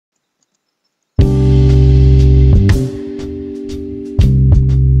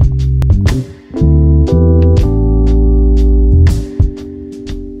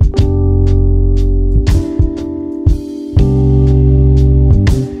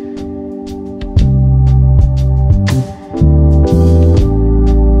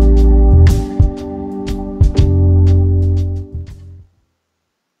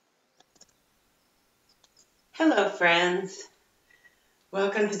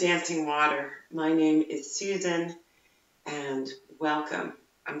Dancing Water. My name is Susan, and welcome.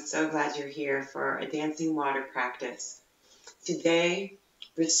 I'm so glad you're here for a dancing water practice. Today,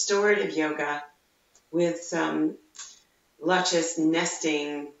 restorative yoga with some luscious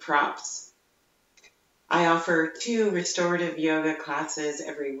nesting props. I offer 2 restorative yoga classes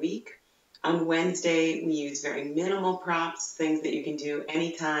every week. On Wednesday, we use very minimal props, things that you can do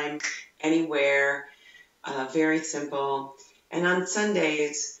anytime, anywhere, very simple. And on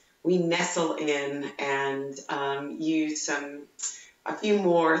Sundays, we nestle in and use a few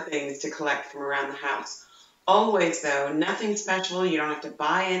more things to collect from around the house. Always, though, nothing special. You don't have to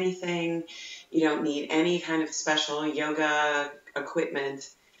buy anything. You don't need any kind of special yoga equipment.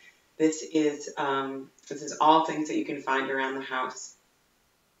 This is all things that you can find around the house.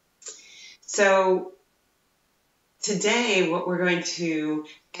 So today, what we're going to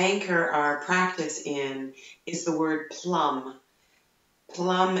anchor our practice in is the word plumb.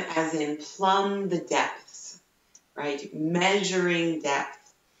 Plumb as in plumb the depths, right? Measuring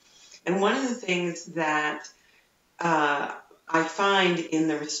depth. And one of the things that I find in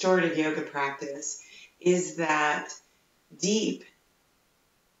the restorative yoga practice is that deep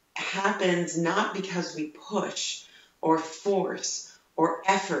happens not because we push or force or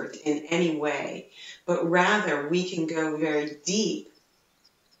effort in any way, but rather we can go very deep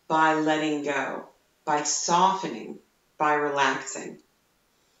by letting go, by softening, by relaxing.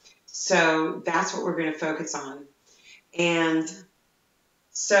 So that's what we're going to focus on. And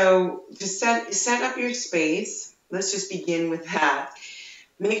so to set up your space, let's just begin with that.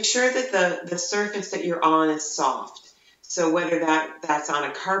 Make sure that the surface that you're on is soft. So whether that's on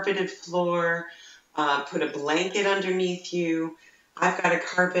a carpeted floor, put a blanket underneath you. I've got a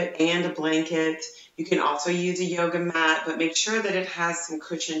carpet and a blanket. You can also use a yoga mat, but make sure that it has some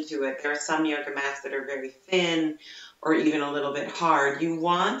cushion to it. There are some yoga mats that are very thin or even a little bit hard. You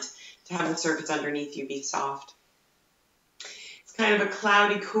want to have the surface underneath you be soft. It's kind of a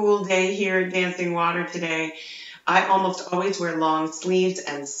cloudy, cool day here at Dancing Water today. I almost always wear long sleeves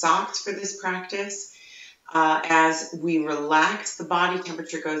and socks for this practice. As we relax, the body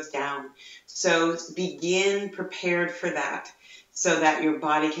temperature goes down. So begin prepared for that so that your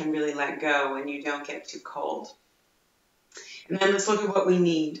body can really let go and you don't get too cold. And then let's look at what we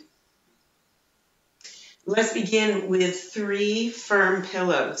need. Let's begin with 3 firm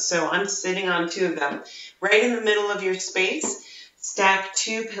pillows. So I'm sitting on 2 of them. Right in the middle of your space, stack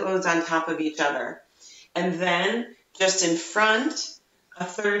 2 pillows on top of each other. And then just in front, a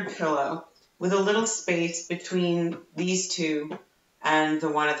 3rd pillow with a little space between these 2 and the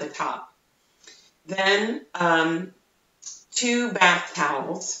one at the top. Then 2 bath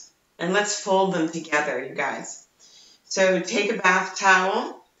towels, and let's fold them together, you guys. So take a bath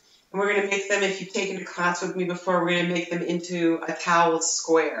towel. And we're going to make them, if you've taken a class with me before, we're going to make them into a towel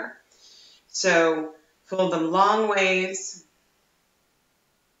square. So fold them long ways.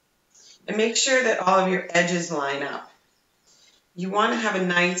 And make sure that all of your edges line up. You want to have a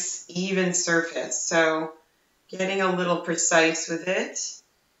nice, even surface. So getting a little precise with it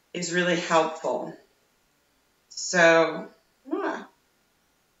is really helpful. So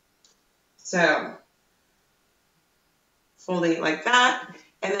folding it like that.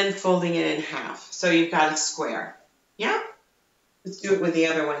 And then folding it in half. So you've got a square. Yeah? Let's do it with the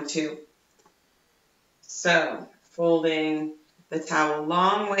other one too. So folding the towel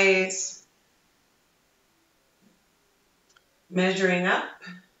long ways. Measuring up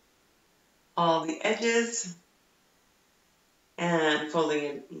all the edges. And folding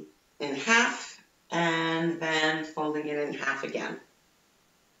it in half. And then folding it in half again.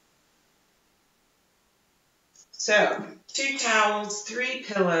 So 2 towels, 3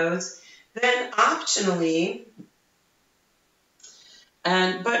 pillows, then optionally,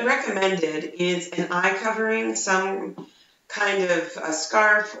 but recommended, is an eye covering, some kind of a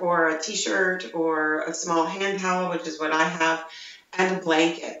scarf or a t-shirt or a small hand towel, which is what I have, and a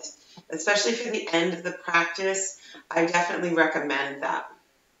blanket. Especially for the end of the practice, I definitely recommend that.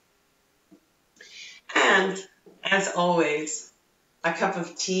 And, as always, a cup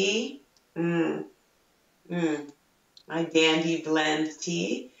of tea. My dandy blend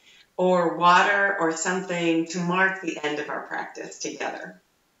tea, or water or something to mark the end of our practice together.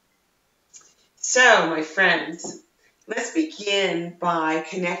 So, my friends, let's begin by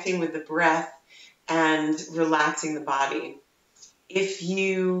connecting with the breath and relaxing the body. If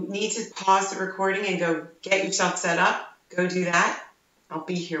you need to pause the recording and go get yourself set up, go do that. I'll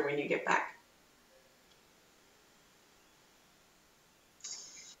be here when you get back.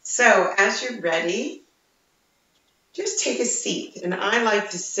 So, as you're ready, just take a seat. And I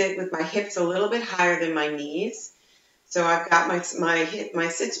like to sit with my hips a little bit higher than my knees So I've got my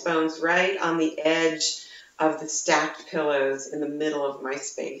sits bones right on the edge of the stacked pillows in the middle of my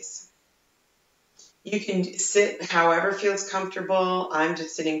space. You can sit however feels comfortable. I'm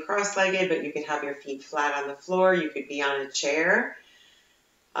just sitting cross-legged, but you could have your feet flat on the floor. You could be on a chair.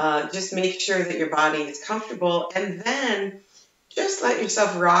 Just make sure that your body is comfortable, and then just let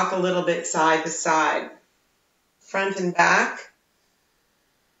yourself rock a little bit side to side, front and back,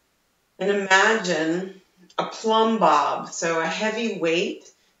 and imagine a plumb bob, so a heavy weight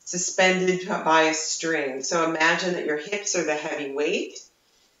suspended by a string. So imagine that your hips are the heavy weight,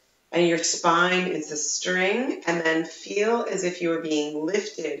 and your spine is the string, and then feel as if you are being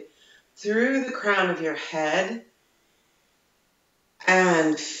lifted through the crown of your head,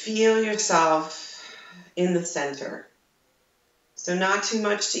 and feel yourself in the center. So not too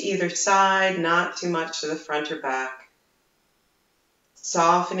much to either side, not too much to the front or back.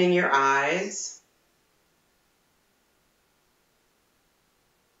 Softening your eyes.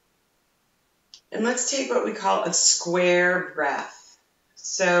 And let's take what we call a square breath.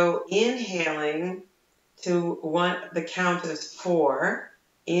 So inhaling to the count of 4.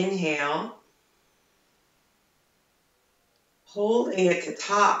 Inhale. Holding at the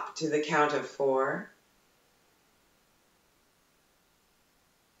top to the count of 4.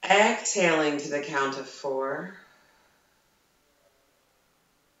 Exhaling to the count of 4.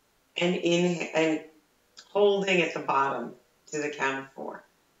 And holding at the bottom to the count of 4.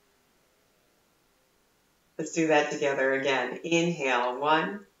 Let's do that together again. Inhale,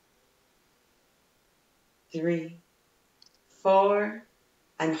 1, 3, 4,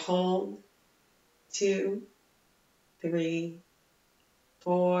 and hold, 2, 3,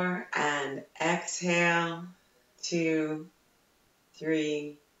 4, and exhale, 2,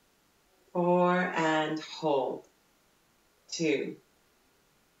 3, 4, and hold, 2,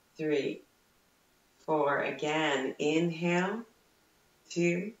 3, 4. Again, inhale,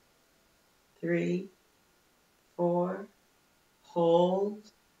 2, 3, 4, hold,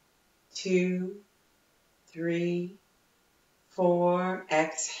 2, 3, 4,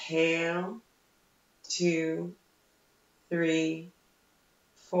 exhale, 2, 3,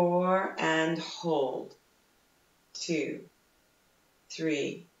 4, and hold, 2,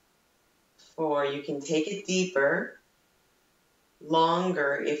 3, 4. You can take it deeper,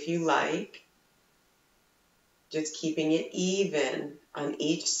 longer if you like, just keeping it even on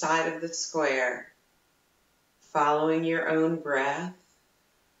each side of the square, following your own breath.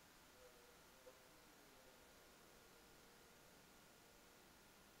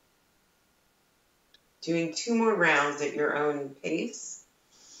 Doing 2 more rounds at your own pace.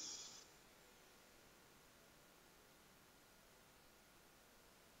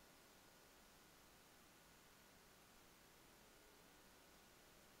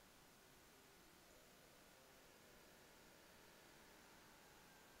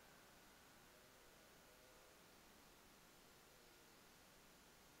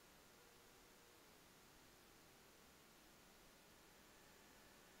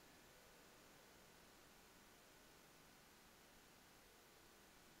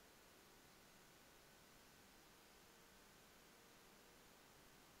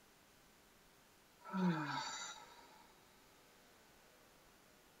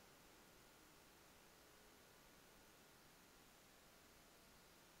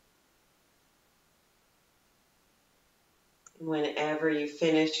 Whenever you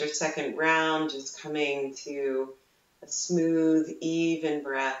finish your second round, just coming to a smooth, even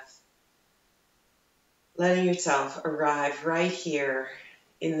breath, letting yourself arrive right here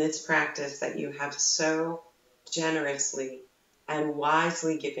in this practice that you have so generously and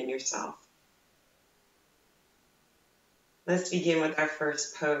wisely given yourself. Let's begin with our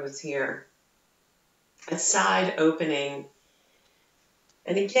first pose here. A side opening.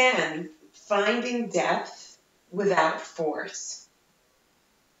 And again, finding depth without force.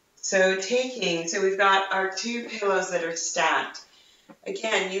 So we've got our 2 pillows that are stacked.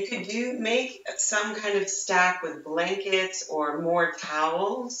 Again, you could make some kind of stack with blankets or more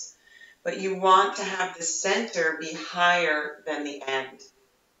towels, but you want to have the center be higher than the end.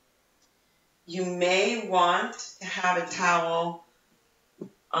 You may want to have a towel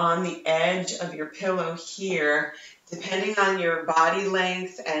on the edge of your pillow here, depending on your body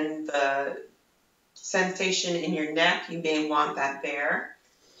length and the sensation in your neck, you may want that there.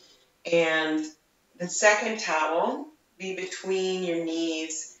 And the second towel be between your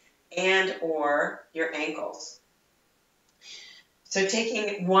knees and or your ankles. So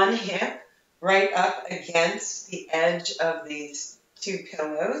taking one hip right up against the edge of these 2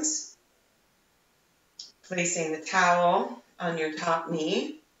 pillows, placing the towel on your top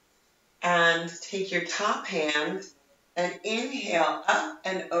knee, and take your top hand And inhale up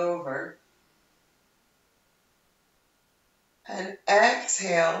and over. And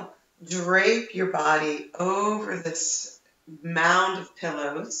exhale, drape your body over this mound of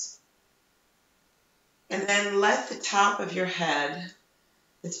pillows. And then let the top of your head,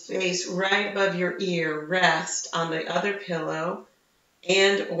 its face right above your ear, rest on the other pillow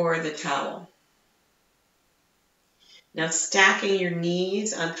and or the towel. Now stacking your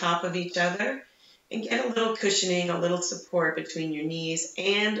knees on top of each other and get a little cushioning, a little support between your knees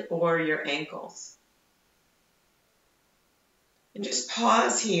and or your ankles. And just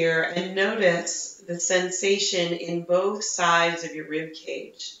pause here and notice the sensation in both sides of your rib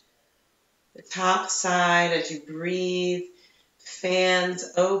cage. The top side, as you breathe,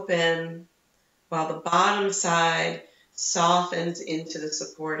 fans open, while the bottom side softens into the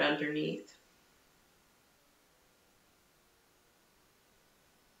support underneath.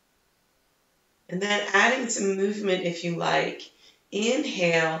 And then adding some movement if you like.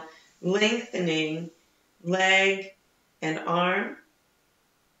 Inhale, lengthening leg and arm.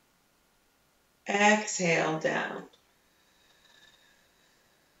 Exhale down.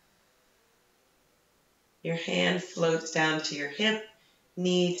 Your hand floats down to your hip,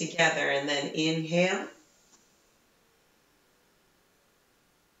 knee together, and then inhale.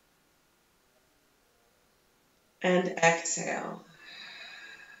 And exhale.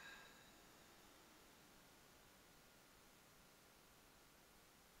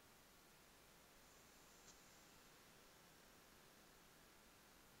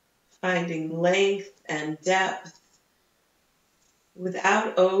 Finding length and depth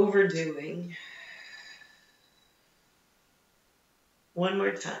without overdoing. One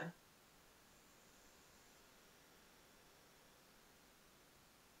more time.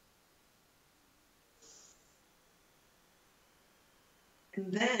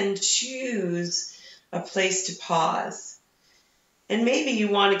 And then choose a place to pause. And maybe you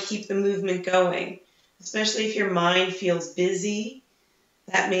want to keep the movement going, especially if your mind feels busy.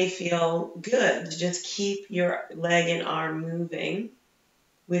 That may feel good to just keep your leg and arm moving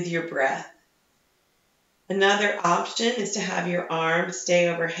with your breath. Another option is to have your arm stay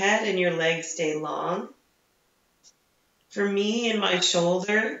overhead and your legs stay long. For me and my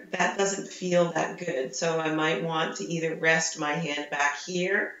shoulder, that doesn't feel that good, so I might want to either rest my hand back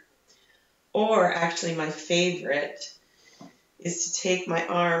here, or actually my favorite is to take my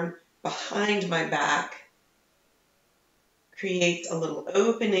arm behind my back, create a little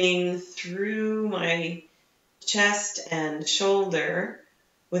opening through my chest and shoulder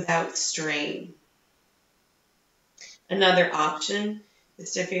without strain. Another option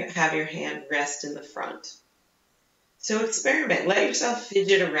is to have your hand rest in the front. So experiment. Let yourself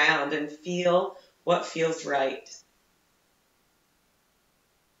fidget around and feel what feels right.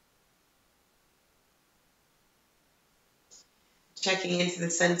 Checking into the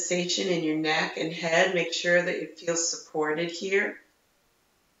sensation in your neck and head. Make sure that it feels supported here.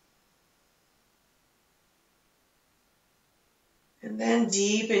 And then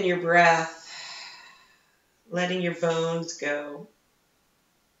deepen your breath, letting your bones go.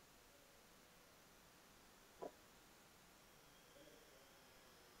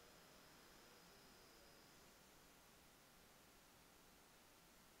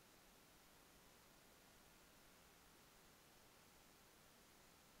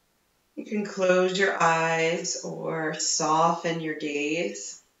 You can close your eyes or soften your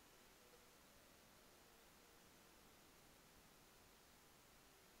gaze.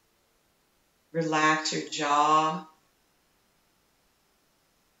 Relax your jaw.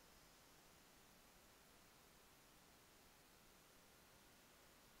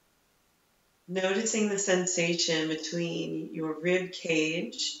 Noticing the sensation between your rib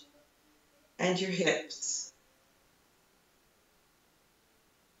cage and your hips.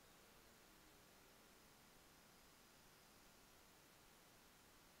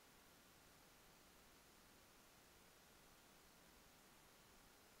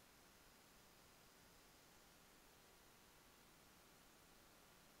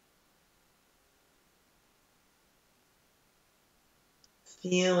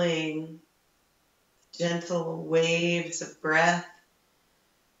 Feeling gentle waves of breath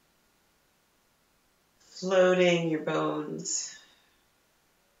floating your bones.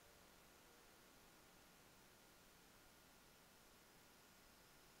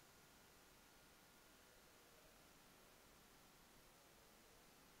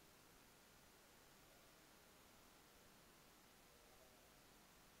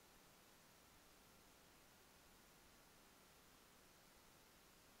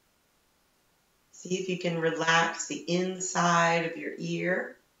 See if you can relax the inside of your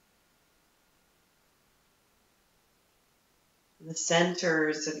ear. the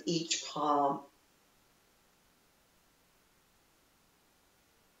centers of each palm.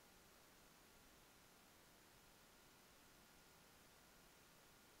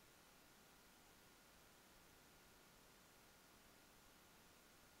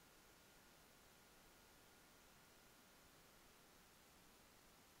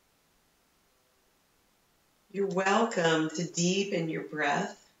 You're welcome to deepen your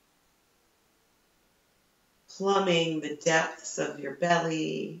breath, plumbing the depths of your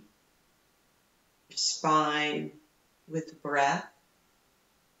belly, your spine with breath,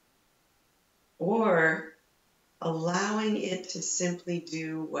 or allowing it to simply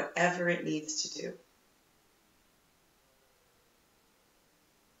do whatever it needs to do.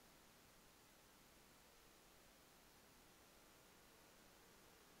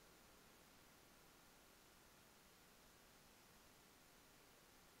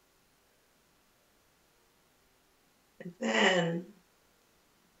 And then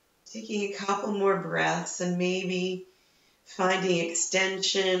taking a couple more breaths and maybe finding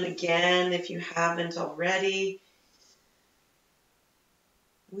extension again if you haven't already,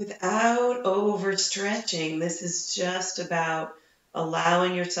 without overstretching. This is just about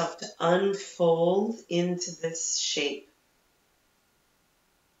allowing yourself to unfold into this shape.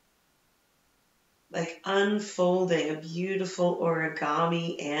 Like unfolding a beautiful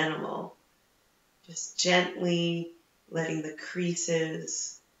origami animal. Just gently letting the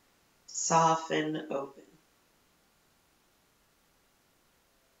creases soften open.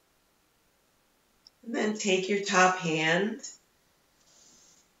 And then take your top hand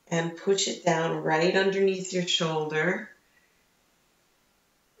and push it down right underneath your shoulder.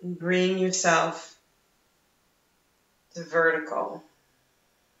 And bring yourself to vertical.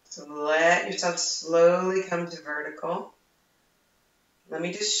 So let yourself slowly come to vertical. Let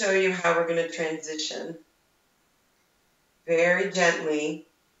me just show you how we're going to transition. Very gently,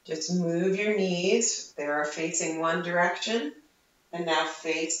 just move your knees. They are facing one direction. And now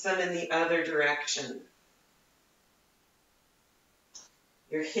face them in the other direction.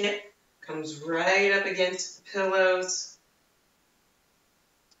 Your hip comes right up against the pillows.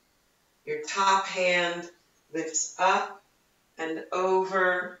 Your top hand lifts up and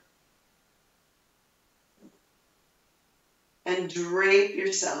over. And drape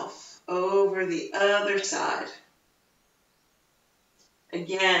yourself over the other side.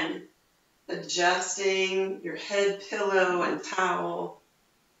 Again, adjusting your head pillow and towel.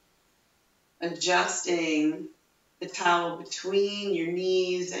 Adjusting the towel between your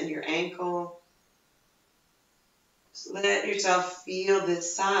knees and your ankle. Just let yourself feel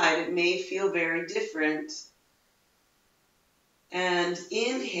this side. It may feel very different. And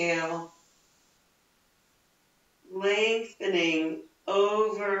inhale, lengthening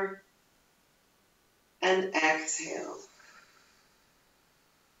over, and exhale.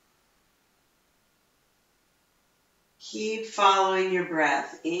 Keep following your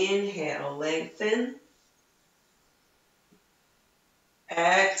breath. Inhale, lengthen.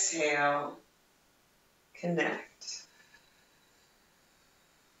 Exhale, connect.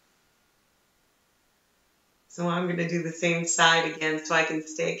 So I'm going to do the same side again so I can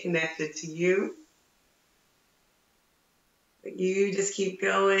stay connected to you. But you just keep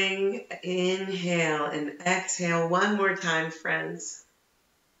going. Inhale and exhale one more time, friends.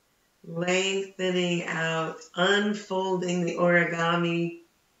 Lengthening out, unfolding the origami,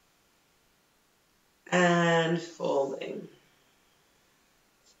 and folding.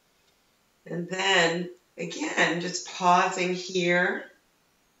 And then, again, just pausing here,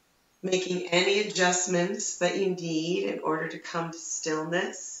 making any adjustments that you need in order to come to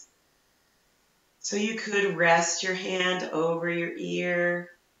stillness. So you could rest your hand over your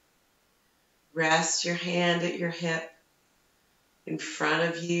ear, rest your hand at your hip, in front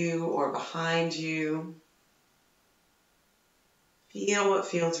of you or behind you. Feel what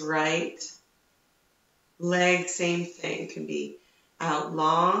feels right. Legs, same thing, can be out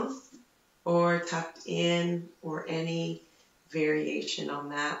long or tucked in or any variation on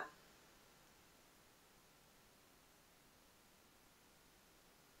that.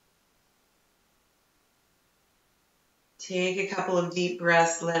 Take a couple of deep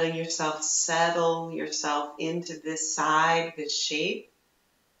breaths, letting yourself settle yourself into this side, this shape.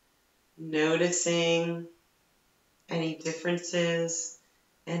 Noticing any differences,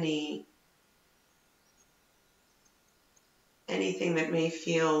 anything that may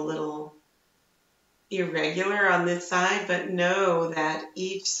feel a little irregular on this side, but know that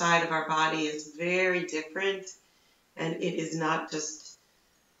each side of our body is very different, and it is not just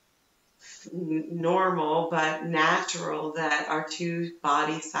normal but natural that our two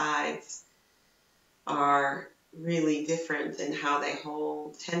body sides are really different in how they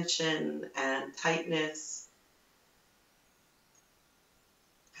hold tension and tightness,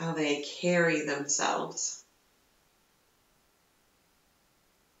 how they carry themselves.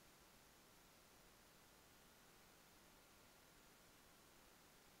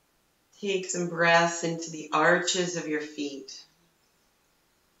 Take some breaths into the arches of your feet.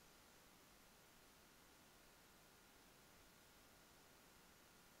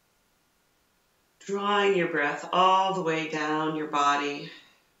 Drawing your breath all the way down your body.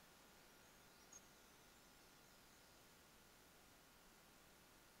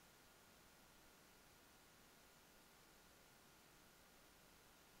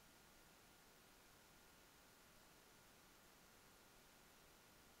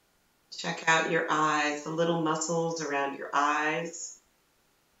 Check out your eyes, the little muscles around your eyes,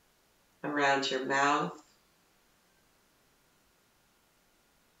 around your mouth.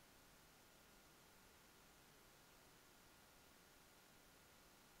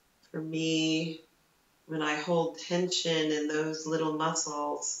 For me, when I hold tension in those little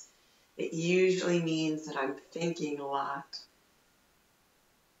muscles, it usually means that I'm thinking a lot.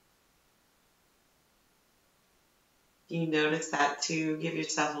 You notice that too. Give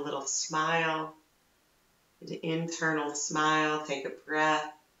yourself a little smile, an internal smile. Take a breath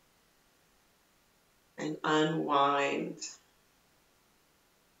and unwind.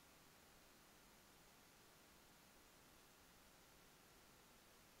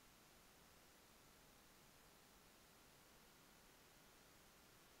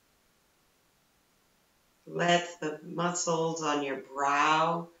 Let the muscles on your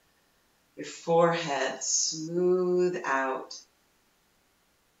brow, your forehead smooth out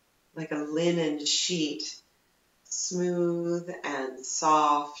like a linen sheet, smooth and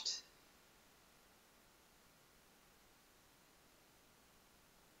soft.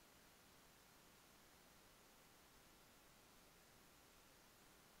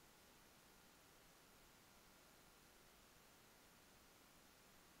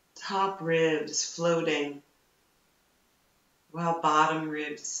 Top ribs floating while bottom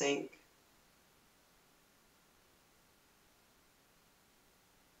ribs sink.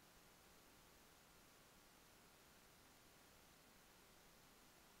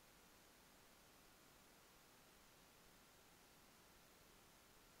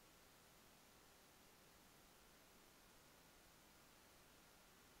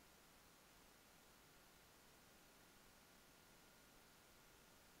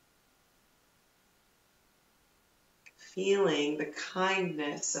 Feeling the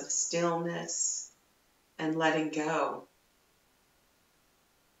kindness of stillness and letting go.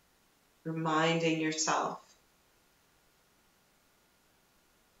 Reminding yourself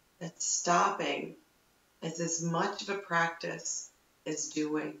that stopping is as much of a practice as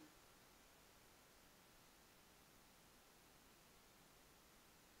doing.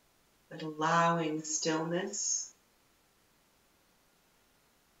 That allowing stillness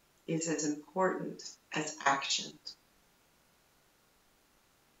is as important as action.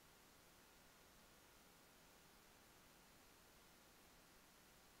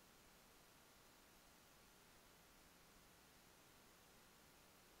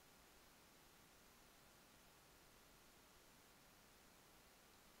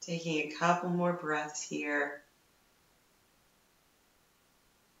 Taking a couple more breaths here.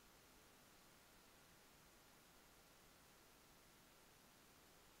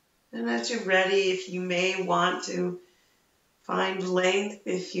 And as you're ready, if you may want to find length,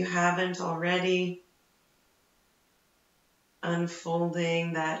 if you haven't already,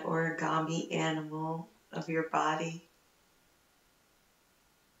 unfolding that origami animal of your body.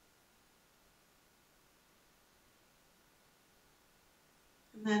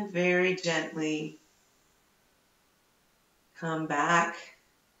 And then very gently come back.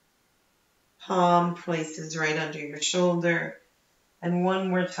 Palm places right under your shoulder. And one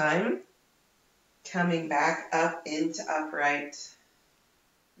more time, coming back up into upright.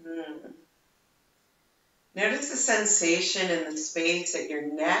 Notice the sensation in the space at your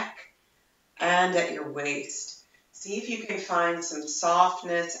neck and at your waist. See if you can find some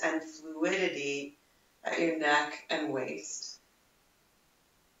softness and fluidity at your neck and waist.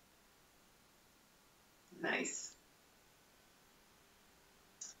 Nice.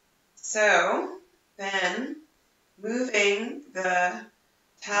 So then moving the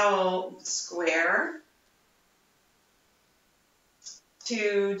towel square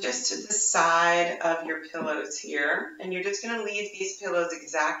to just to the side of your pillows here. And you're just going to leave these pillows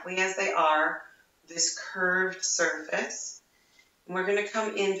exactly as they are, this curved surface. And we're going to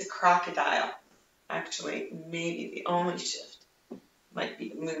come into crocodile. Actually, maybe the only shift. might be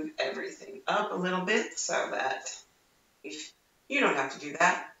to move everything up a little bit so that if you don't have to do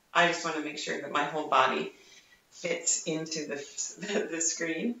that. I just want to make sure that my whole body fits into the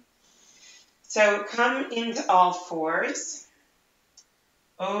screen. So come into all fours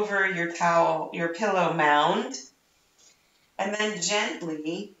over your towel, your pillow mound, and then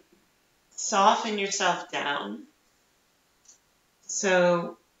gently soften yourself down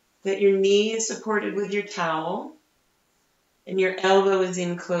so that your knee is supported with your towel and your elbow is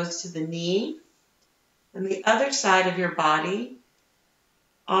in close to the knee, and the other side of your body,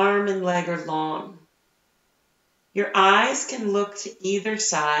 arm and leg are long. Your eyes can look to either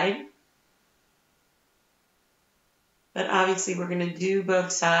side, but obviously we're going to do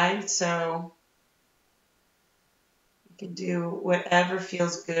both sides, so you can do whatever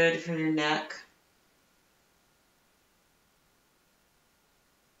feels good for your neck.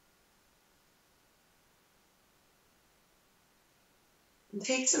 And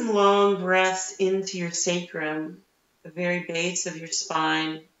take some long breaths into your sacrum, the very base of your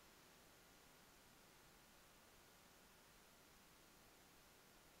spine.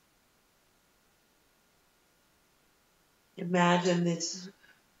 Imagine this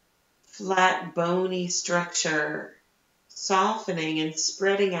flat, bony structure softening and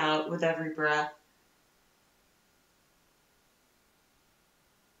spreading out with every breath.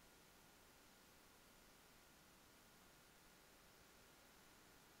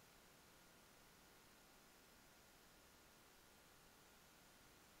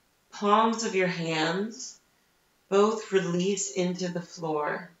 Palms of your hands both release into the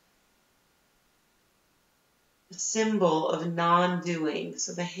floor. A symbol of non-doing.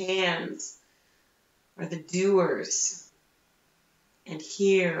 So the hands are the doers. And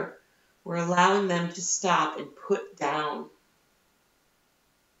here we're allowing them to stop and put down.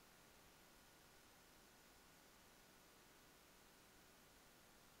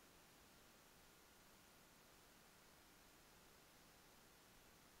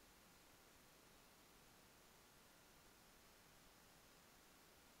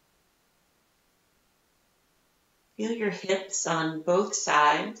 Feel your hips on both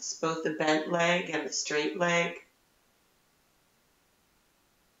sides, both the bent leg and the straight leg.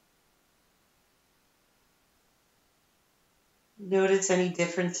 Notice any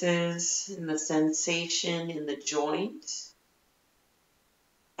differences in the sensation in the joint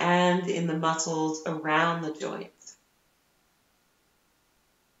and in the muscles around the joint.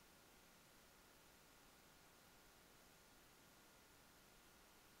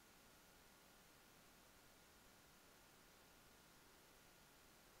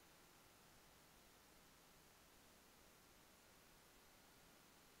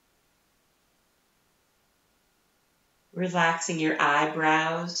 Relaxing your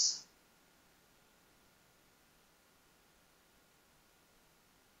eyebrows.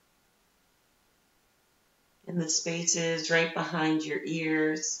 And the spaces right behind your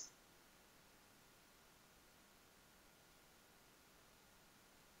ears.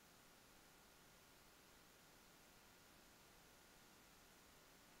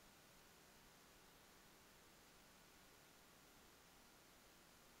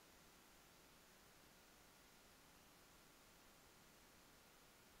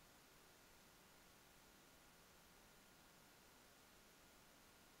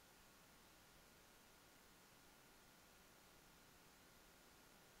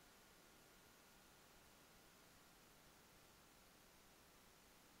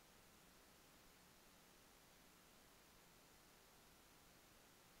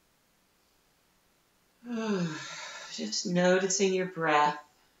 Just noticing your breath.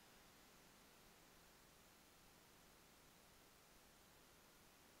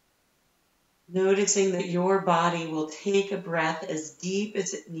 Noticing that your body will take a breath as deep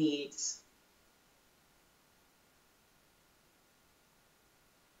as it needs.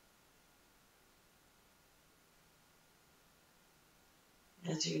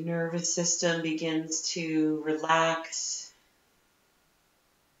 As your nervous system begins to relax,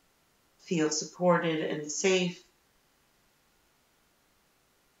 feel supported and safe,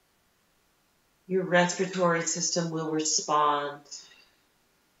 your respiratory system will respond.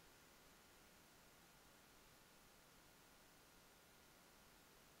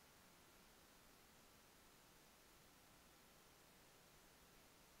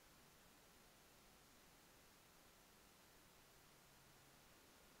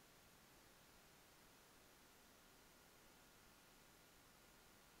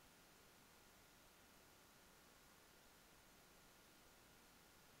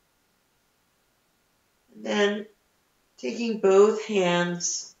 Then taking both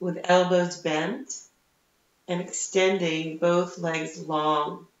hands with elbows bent, and extending both legs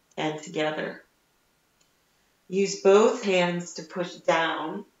long and together. Use both hands to push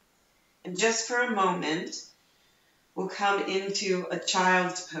down, and just for a moment, we'll come into a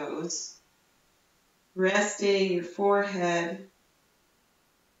child's pose, resting your forehead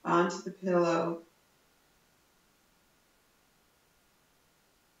onto the pillow,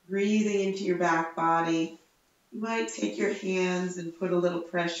 breathing into your back body. You might take your hands and put a little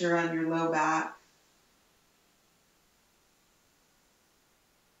pressure on your low back.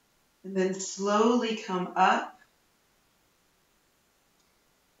 And then slowly come up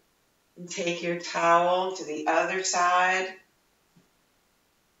and take your towel to the other side.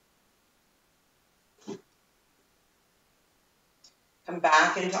 Come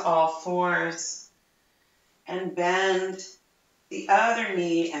back into all fours and bend the other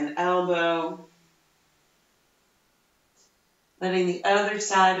knee and elbow, letting the other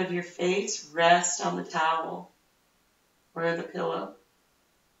side of your face rest on the towel or the pillow.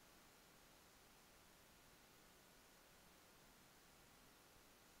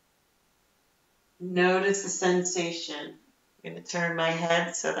 Notice the sensation. I'm going to turn my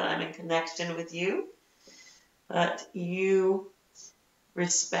head so that I'm in connection with you, but you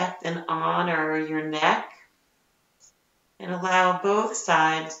respect and honor your neck and allow both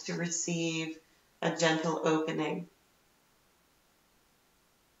sides to receive a gentle opening.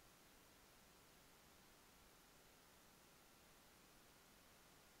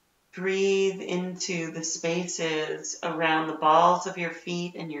 Breathe into the spaces around the balls of your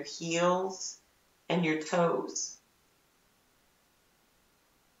feet and your heels and your toes.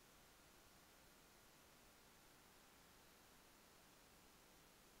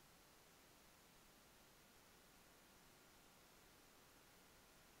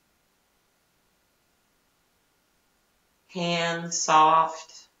 Hands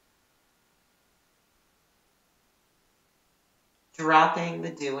soft, dropping the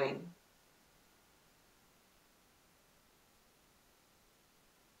doing.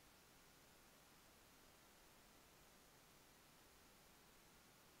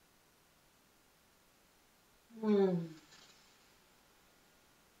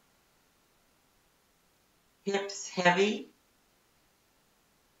 Hips heavy.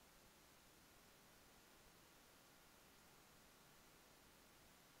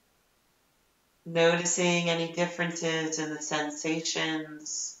 Noticing any differences in the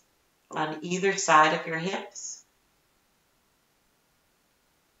sensations on either side of your hips.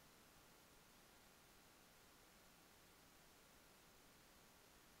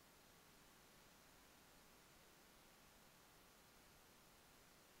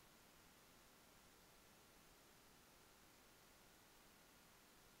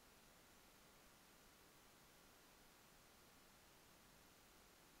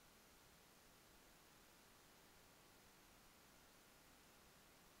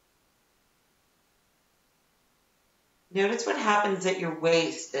 Notice what happens at your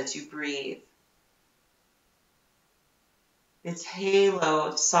waist as you breathe. This halo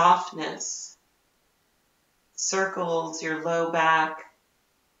of softness circles your low back,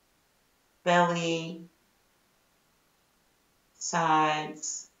 belly,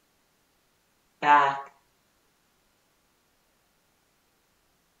 sides, back.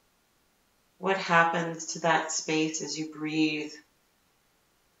 What happens to that space as you breathe?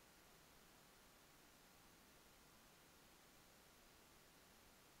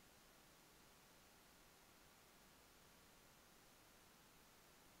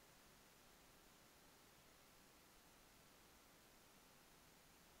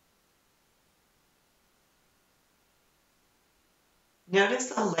 Notice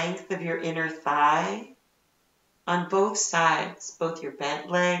the length of your inner thigh on both sides, both your bent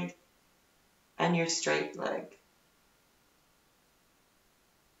leg and your straight leg.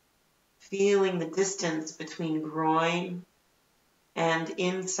 Feeling the distance between groin and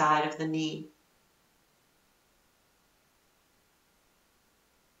inside of the knee.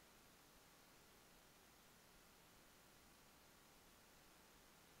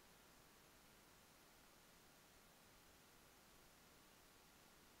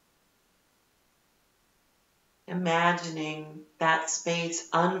 Imagining that space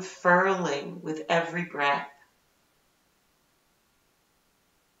unfurling with every breath.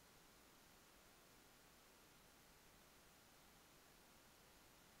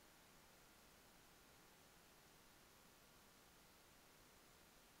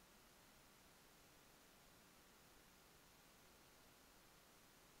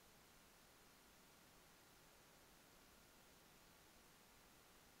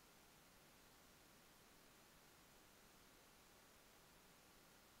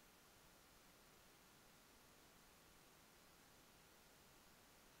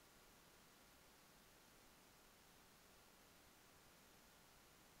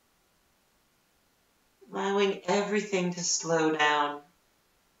 allowing everything to slow down.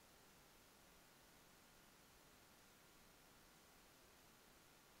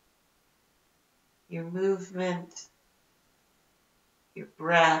 Your movement, your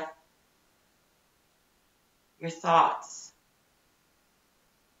breath, your thoughts.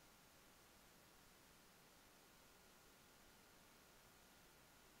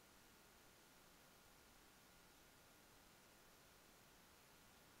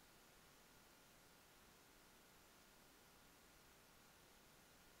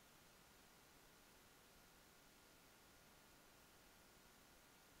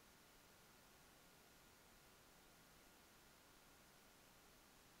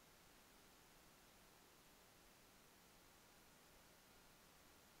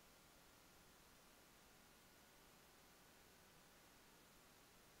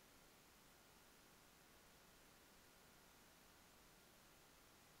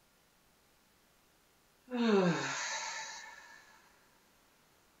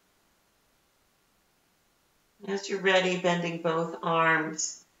 As you're ready, bending both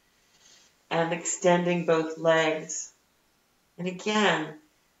arms and extending both legs. And again,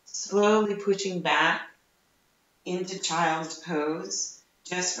 slowly pushing back into child's pose,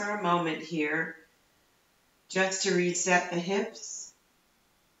 just for a moment here, just to reset the hips.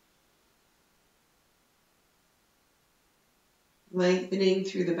 Lengthening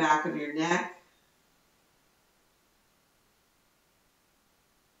through the back of your neck.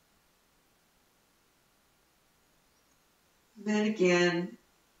 Then again,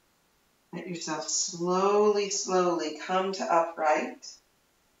 let yourself slowly come to upright.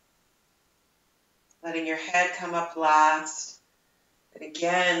 Letting your head come up last. And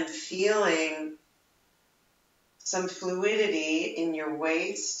again, feeling some fluidity in your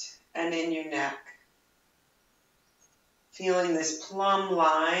waist and in your neck. Feeling this plumb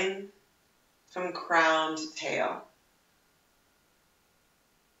line from crown to tail.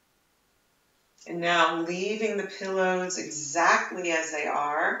 And now leaving the pillows exactly as they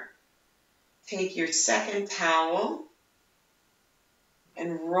are. Take your second towel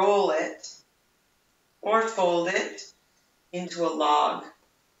and roll it or fold it into a log.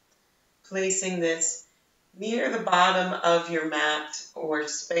 Placing this near the bottom of your mat or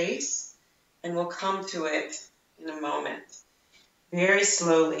space, and we'll come to it in a moment. Very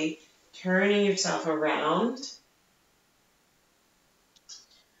slowly turning yourself around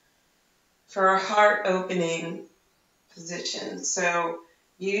for a heart opening position. So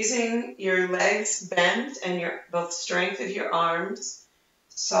using your legs bent and both strength of your arms,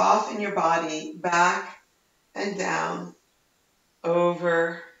 soften your body back and down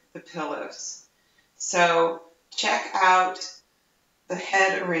over the pillows. So check out the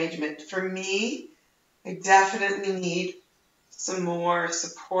head arrangement. For me, I definitely need some more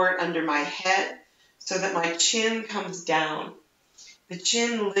support under my head so that my chin comes down. The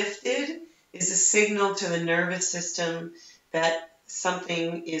chin lifted is a signal to the nervous system that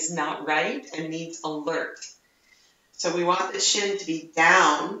something is not right and needs alert. So we want the chin to be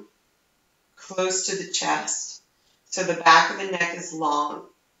down, close to the chest, so the back of the neck is long.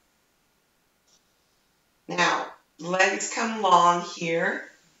 Now, legs come long here.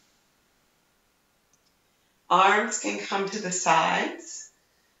 Arms can come to the sides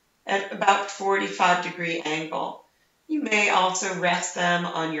at about 45-degree angle. You may also rest them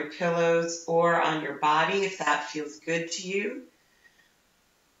on your pillows or on your body if that feels good to you.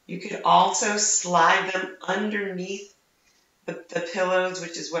 You could also slide them underneath the pillows,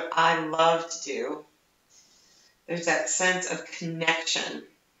 which is what I love to do. There's that sense of connection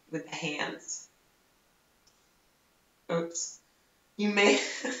with the hands. Oops. You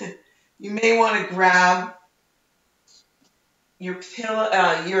may want to grab your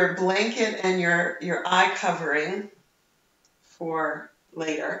pillow, your blanket and your eye covering for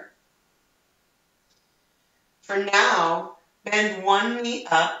later. For now, bend one knee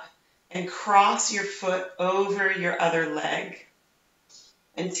up and cross your foot over your other leg.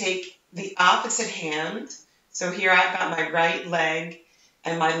 And take the opposite hand. So here I've got my right leg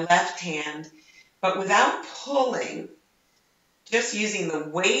and my left hand, but without pulling, just using the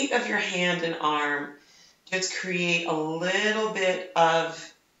weight of your hand and arm, just create a little bit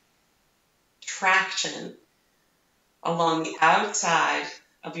of traction along the outside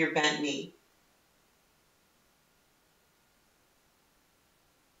of your bent knee.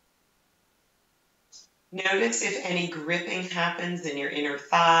 Notice if any gripping happens in your inner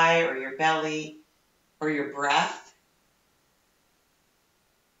thigh or your belly or your breath.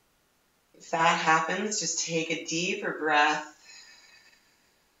 If that happens, just take a deeper breath.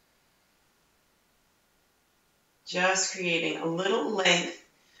 Just creating a little length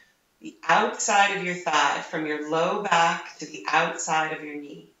the outside of your thigh, from your low back to the outside of your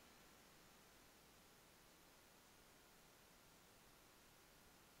knee.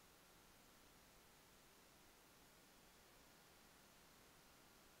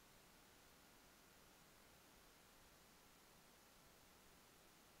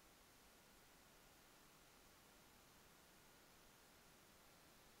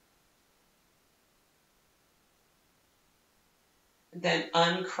 Then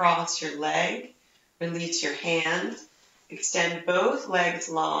uncross your leg, release your hand, extend both legs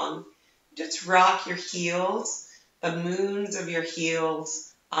long. Just rock your heels, the moons of your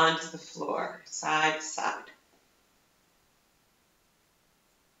heels, onto the floor, side to side.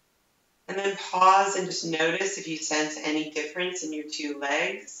 And then pause and just notice if you sense any difference in your two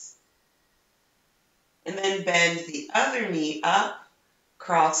legs. And then bend the other knee up,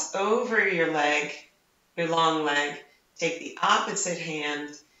 cross over your leg, your long leg. Take the opposite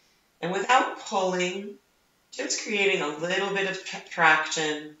hand, and without pulling, just creating a little bit of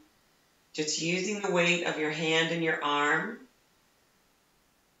traction, just using the weight of your hand and your arm,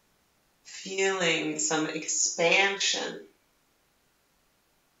 feeling some expansion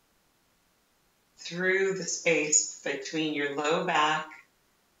through the space between your low back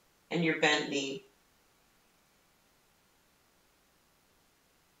and your bent knee.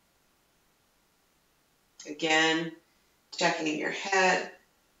 Again, checking your head,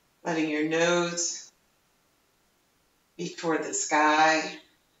 letting your nose be toward the sky,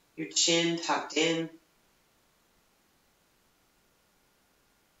 your chin tucked in.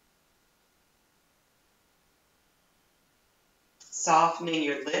 Softening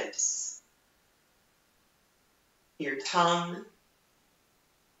your lips, your tongue,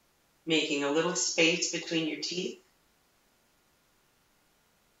 making a little space between your teeth.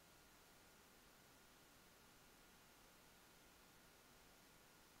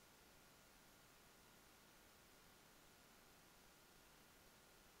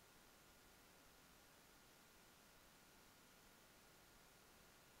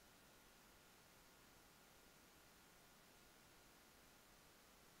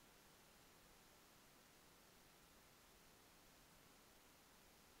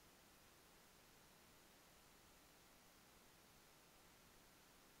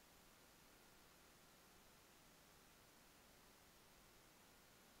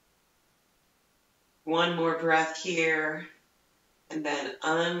 One more breath here, and then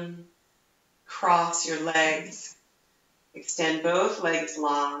uncross your legs. Extend both legs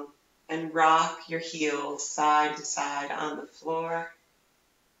long and rock your heels side to side on the floor.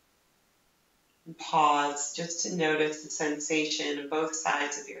 And pause just to notice the sensation in both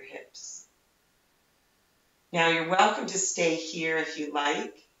sides of your hips. Now you're welcome to stay here if you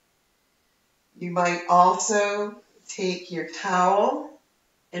like. You might also take your towel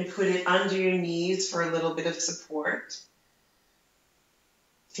and put it under your knees for a little bit of support.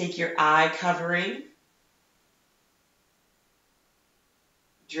 Take your eye covering,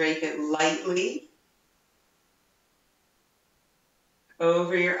 drape it lightly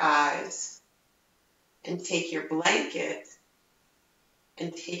over your eyes, and take your blanket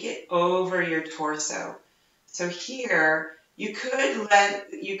and take it over your torso. So here, you could let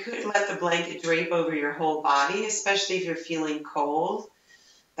the blanket drape over your whole body, especially if you're feeling cold.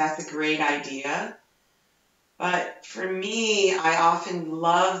 That's a great idea. But for me, I often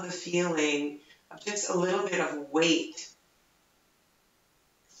love the feeling of just a little bit of weight.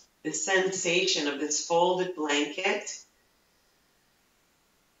 The sensation of this folded blanket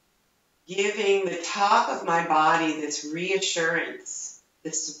giving the top of my body this reassurance,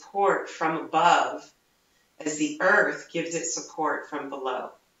 this support from above, as the earth gives it support from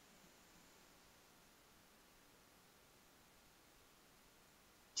below.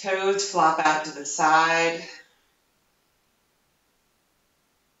 Toes flop out to the side.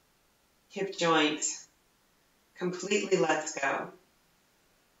 Hip joint completely lets go.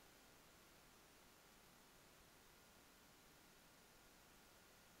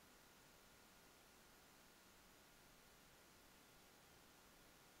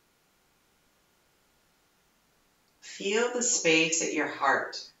 Feel the space at your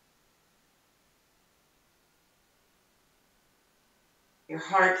heart. Your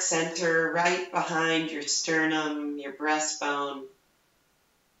heart center right behind your sternum, your breastbone.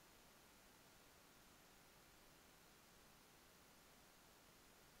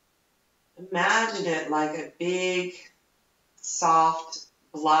 Imagine it like a big, soft,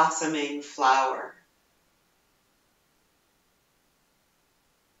 blossoming flower.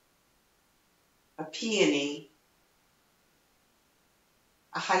 A peony,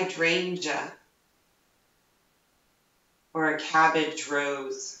 a hydrangea, or a cabbage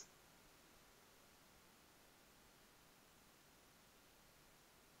rose.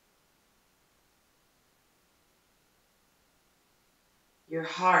 Your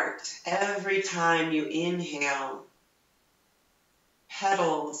heart, every time you inhale,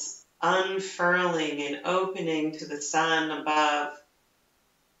 petals unfurling and opening to the sun above.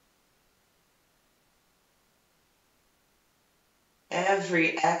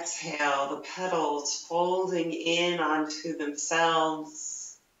 Every exhale, the petals folding in onto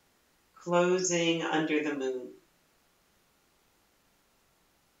themselves, closing under the moon.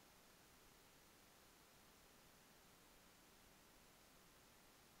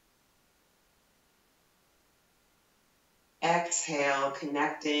 Exhale,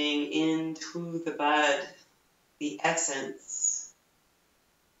 connecting into the bud, the essence.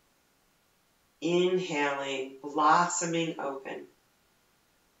 Inhaling, blossoming open.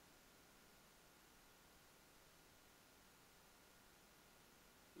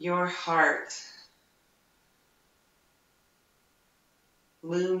 Your heart,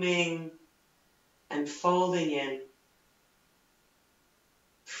 blooming and folding in,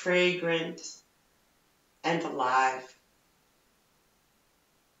 fragrant and alive.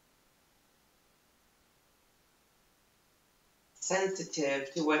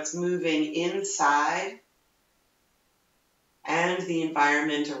 Sensitive to what's moving inside and the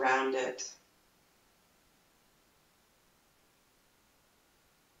environment around it.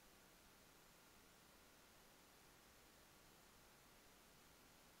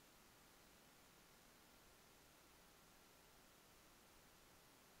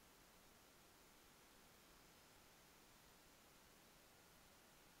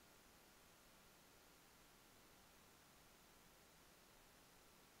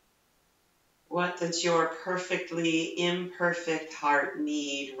 What does your perfectly imperfect heart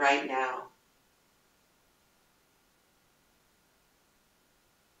need right now?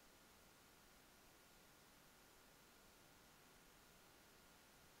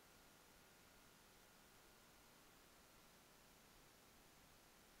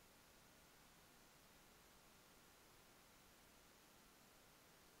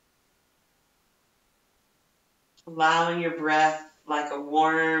 Allowing your breath like a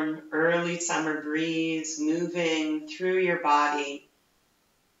warm early summer breeze moving through your body,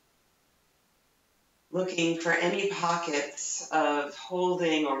 looking for any pockets of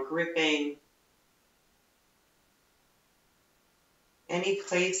holding or gripping, any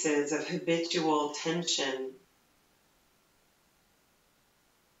places of habitual tension.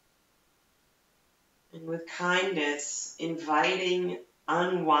 And with kindness, inviting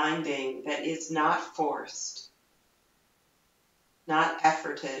unwinding that is not forced, not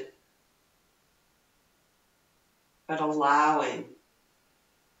efforted, but allowing.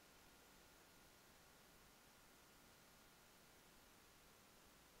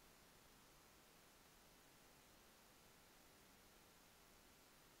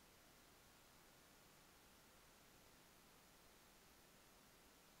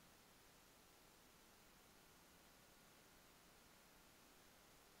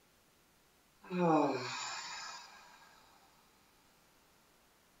 Oh.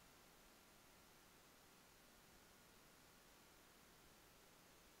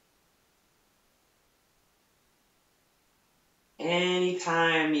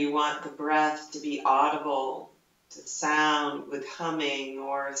 Anytime you want the breath to be audible, to sound with humming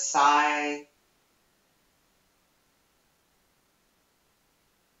or a sigh,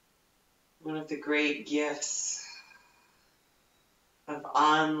 one of the great gifts of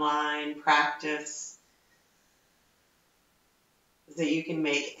online practice is that you can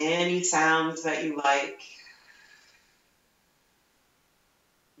make any sounds that you like.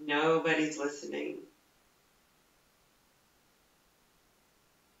 Nobody's listening.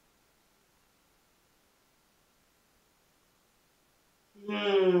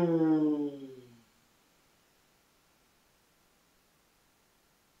 Hmm.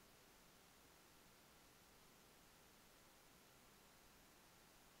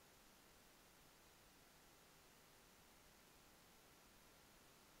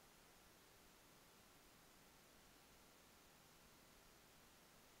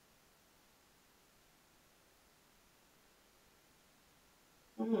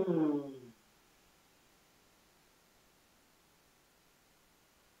 Hmm.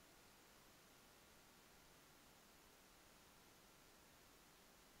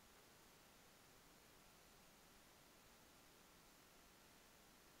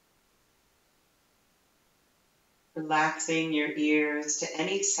 Relaxing your ears to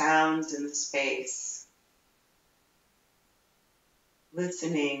any sounds in the space.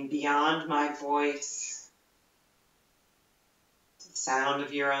 Listening beyond my voice to the sound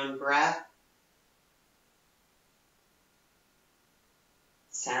of your own breath,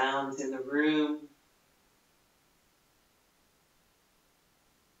 sounds in the room,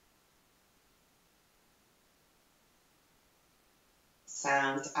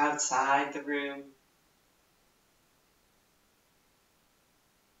 sounds outside the room.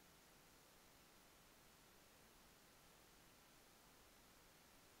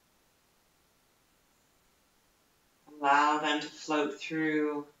 Allow them to float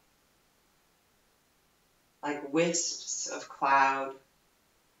through like wisps of cloud.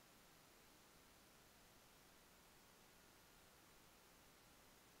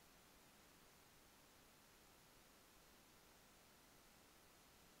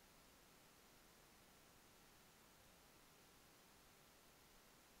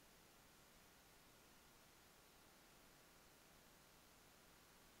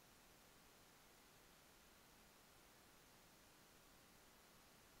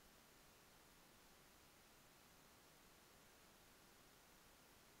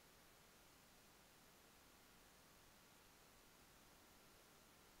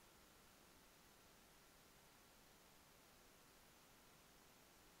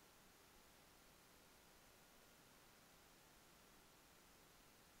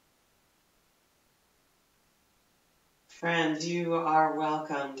 Friends, you are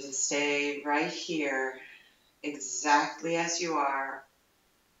welcome to stay right here, exactly as you are,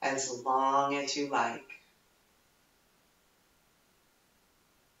 as long as you like.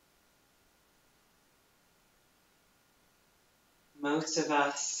 Most of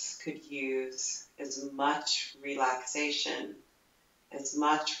us could use as much relaxation, as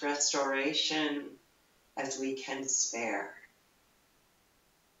much restoration as we can spare.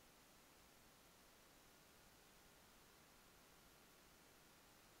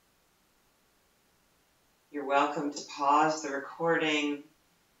 You're welcome to pause the recording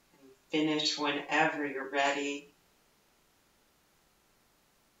and finish whenever you're ready.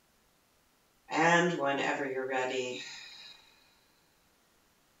 And whenever you're ready,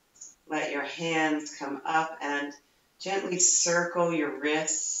 let your hands come up and gently circle your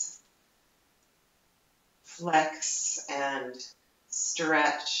wrists. Flex and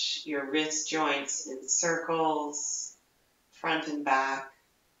stretch your wrist joints in circles, front and back.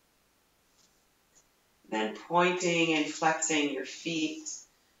 Then pointing and flexing your feet,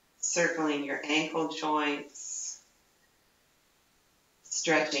 circling your ankle joints,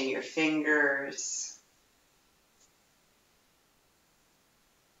 stretching your fingers.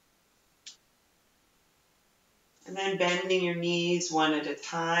 And then bending your knees one at a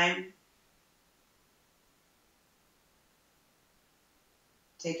time.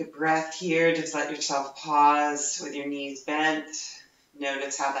 Take a breath here. Just let yourself pause with your knees bent.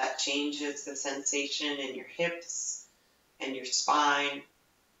 Notice how that changes the sensation in your hips and your spine.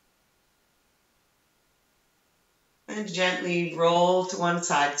 And gently roll to one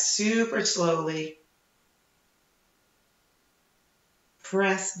side, super slowly.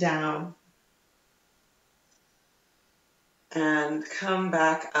 Press down. And come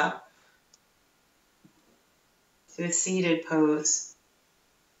back up to a seated pose,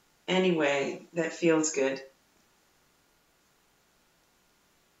 any way that feels good.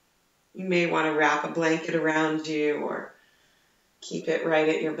 You may want to wrap a blanket around you or keep it right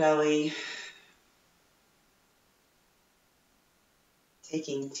at your belly.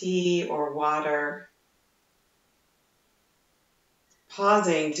 Taking tea or water.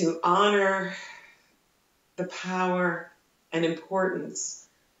 Pausing to honor the power and importance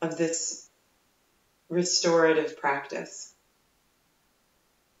of this restorative practice.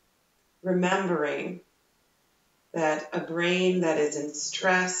 Remembering that a brain that is in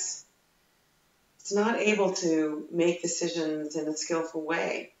stress is not able to make decisions in a skillful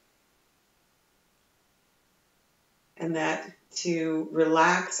way. And that to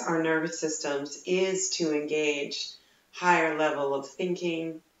relax our nervous systems is to engage higher level of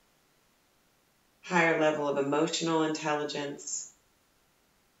thinking, higher level of emotional intelligence,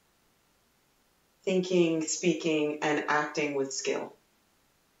 thinking, speaking, and acting with skill.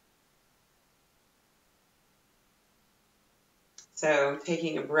 So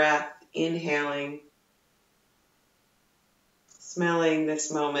taking a breath, inhaling, smelling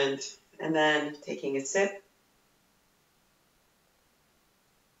this moment, and then taking a sip.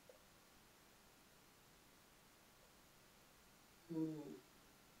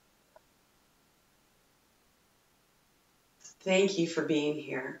 Thank you for being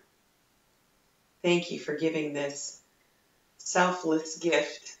here. Thank you for giving this selfless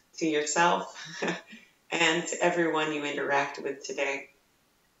gift to yourself and to everyone you interact with today.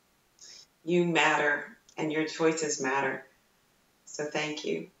 You matter, and your choices matter. So thank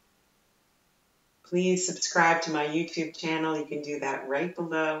you. Please subscribe to my YouTube channel. You can do that right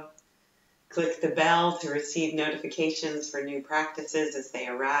below. Click the bell to receive notifications for new practices as they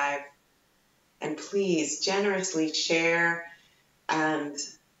arrive. And please generously share and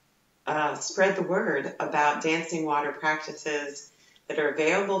spread the word about dancing water practices that are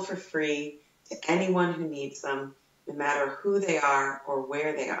available for free to anyone who needs them, no matter who they are or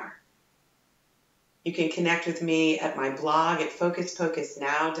where they are. You can connect with me at my blog at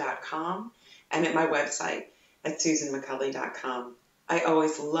focuspocusnow.com and at my website at susanmccully.com. I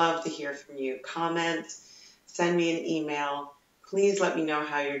always love to hear from you. Comment, send me an email. Please let me know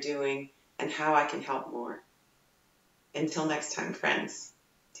how you're doing and how I can help more. Until next time, friends,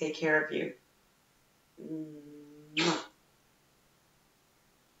 take care of you.